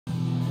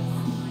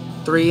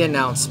Three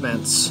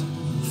announcements.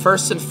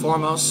 First and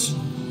foremost,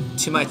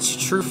 to my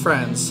true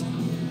friends,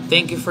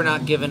 thank you for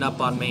not giving up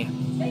on me.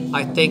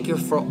 I thank you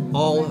for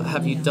all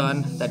have you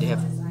done that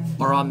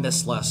are on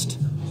this list.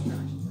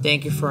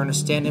 Thank you for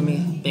understanding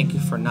me. Thank you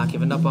for not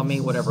giving up on me,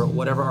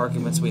 whatever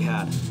arguments we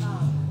had.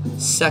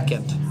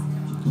 Second,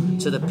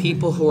 to the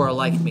people who are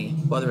like me,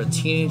 whether a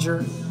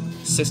teenager,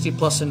 60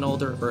 plus and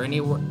older, or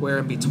anywhere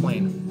in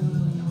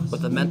between,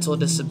 with a mental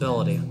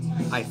disability,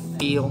 I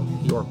feel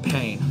your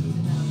pain.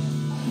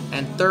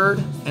 And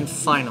third and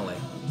finally,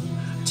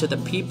 to the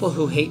people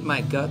who hate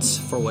my guts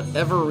for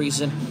whatever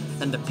reason,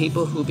 and the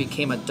people who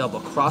became a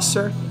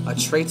double-crosser, a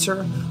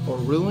traitor, or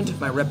ruined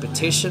my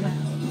reputation,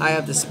 I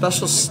have this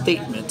special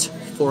statement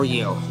for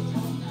you.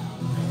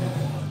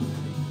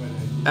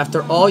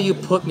 After all you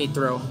put me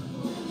through,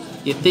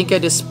 you think I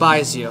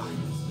despise you,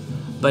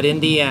 but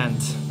in the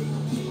end,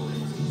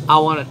 I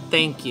want to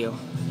thank you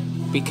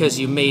because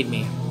you made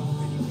me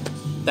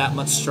that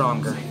much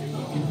stronger.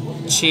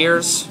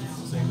 Cheers.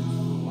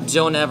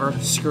 Don't ever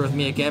screw with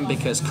me again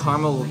because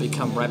karma will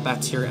become right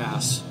back to your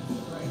ass.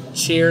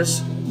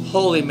 Cheers.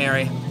 Holy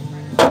Mary.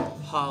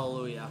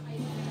 Hallelujah.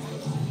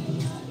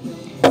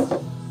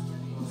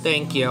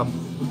 Thank you.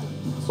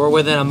 We're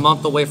within a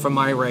month away from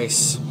my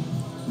race.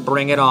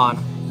 Bring it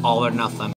on. All or nothing.